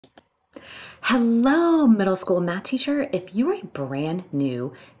Hello, middle school math teacher. If you are a brand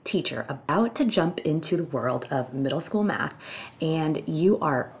new teacher about to jump into the world of middle school math and you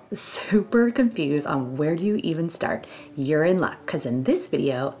are super confused on where do you even start, you're in luck because in this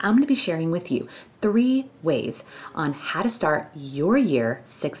video, I'm going to be sharing with you 3 ways on how to start your year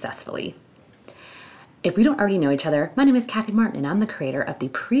successfully. If we don't already know each other, my name is Kathy Martin and I'm the creator of the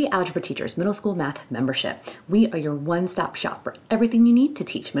Prealgebra Teachers Middle School Math Membership. We are your one-stop shop for everything you need to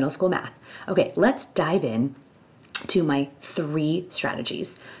teach middle school math. Okay, let's dive in to my 3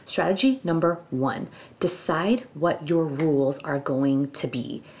 strategies. Strategy number 1, decide what your rules are going to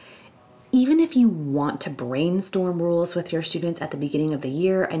be. Even if you want to brainstorm rules with your students at the beginning of the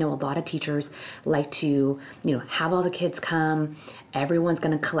year, I know a lot of teachers like to, have all the kids come, everyone's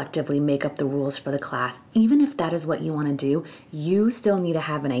going to collectively make up the rules for the class. Even if that is what you want to do, you still need to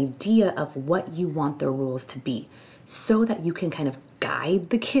have an idea of what you want the rules to be so that you can kind of guide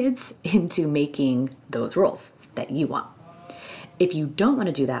the kids into making those rules that you want. If you don't want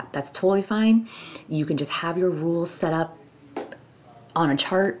to do that, that's totally fine. You can just have your rules set up on a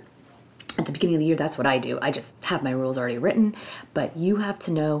chart. At the beginning of the year, that's what I do. I just have my rules already written, but you have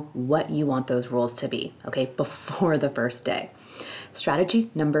to know what you want those rules to be, okay, before the first day. Strategy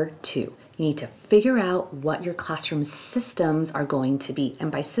number 2, you need to figure out what your classroom systems are going to be.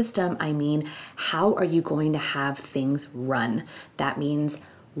 And by system, I mean, how are you going to have things run? That means,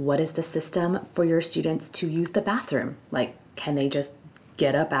 what is the system for your students to use the bathroom? Like, can they just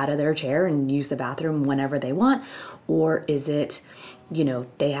get up out of their chair and use the bathroom whenever they want? Or is it,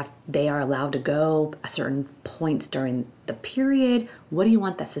 they are allowed to go a certain points during the period? What do you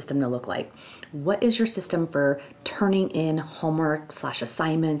want that system to look like? What is your system for turning in homework /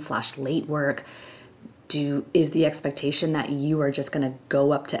 assignment / late work? Is the expectation that you are just going to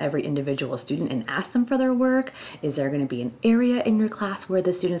go up to every individual student and ask them for their work? Is there going to be an area in your class where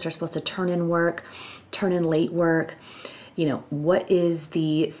the students are supposed to turn in late work? What is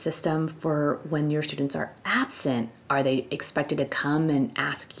the system for when your students are absent? Are they expected to come and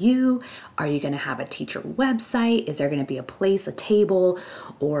ask you? Are you going to have a teacher website? Is there going to be a place, a table,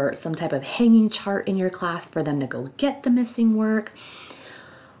 or some type of hanging chart in your class for them to go get the missing work?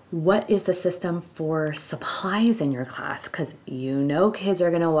 What is the system for supplies in your class? Because kids are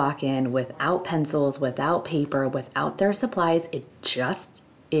going to walk in without pencils, without paper, without their supplies. It just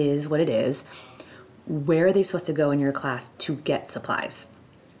is what it is. Where are they supposed to go in your class to get supplies?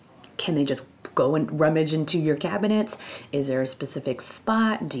 Can they just go and rummage into your cabinets? Is there a specific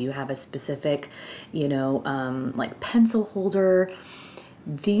spot? Do you have a specific, like pencil holder?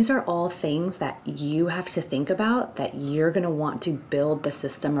 These are all things that you have to think about that you're going to want to build the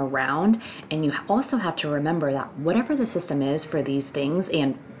system around. And you also have to remember that whatever the system is for these things,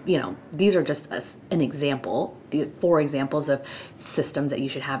 and these are just an example, the 4 examples of systems that you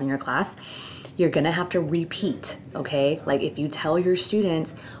should have in your class. You're going to have to repeat, okay? Like if you tell your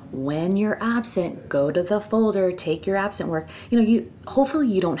students, when you're absent, go to the folder, take your absent work. Hopefully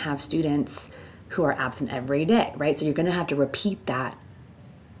you don't have students who are absent every day, right? So you're going to have to repeat that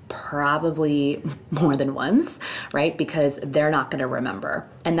probably more than once, right? Because they're not going to remember,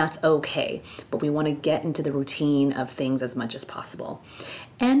 and that's okay. But we want to get into the routine of things as much as possible.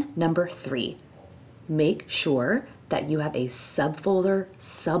 And number 3, make sure that you have a subfolder,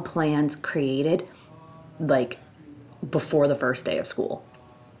 sub-plans created like before the first day of school,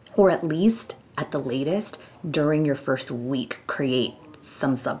 or at least at the latest during your first week, create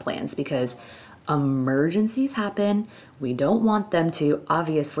some sub-plans because emergencies happen. We don't want them to,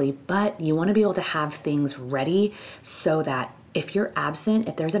 obviously, but you want to be able to have things ready so that if you're absent,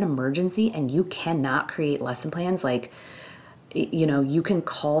 if there's an emergency and you cannot create lesson plans, like, you can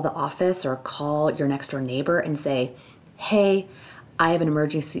call the office or call your next door neighbor and say, hey, I have an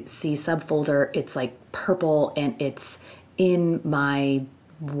emergency subfolder. It's like purple and it's in my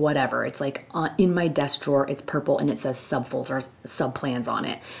whatever. It's like in my desk drawer, it's purple and it says subfolders, sub-plans on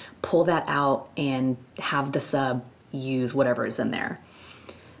it. Pull that out and have the sub use whatever is in there.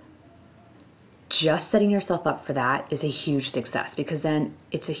 Just setting yourself up for that is a huge success because then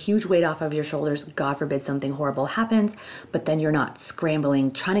it's a huge weight off of your shoulders. God forbid something horrible happens, but then you're not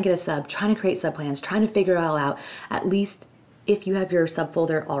scrambling, trying to get a sub, trying to create sub plans, trying to figure it all out. At least if you have your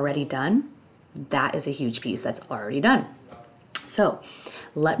subfolder already done, that is a huge piece that's already done. So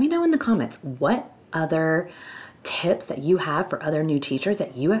let me know in the comments what other tips that you have for other new teachers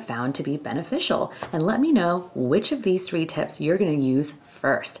that you have found to be beneficial. And let me know which of these 3 tips you're going to use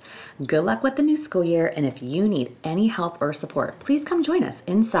first. Good luck with the new school year. And if you need any help or support, please come join us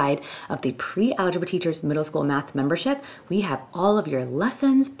inside of the Prealgebra Teachers Middle School Math Membership. We have all of your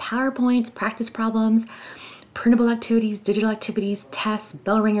lessons, PowerPoints, practice problems, printable activities, digital activities, tests,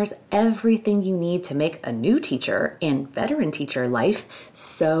 bell ringers, everything you need to make a new teacher and veteran teacher life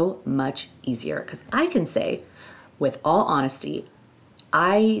so much easier. Because I can say, with all honesty,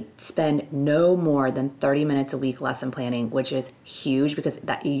 I spend no more than 30 minutes a week lesson planning, which is huge because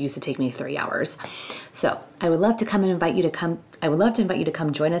that used to take me 3 hours. So I would love to invite you to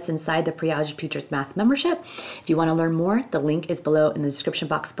come join us inside the Prealgebra Teachers Math membership. If you want to learn more, the link is below in the description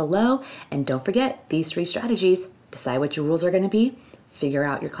box below. And don't forget these 3 strategies. Decide what your rules are going to be, figure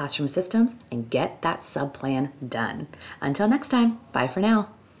out your classroom systems, and get that sub plan done. Until next time, bye for now.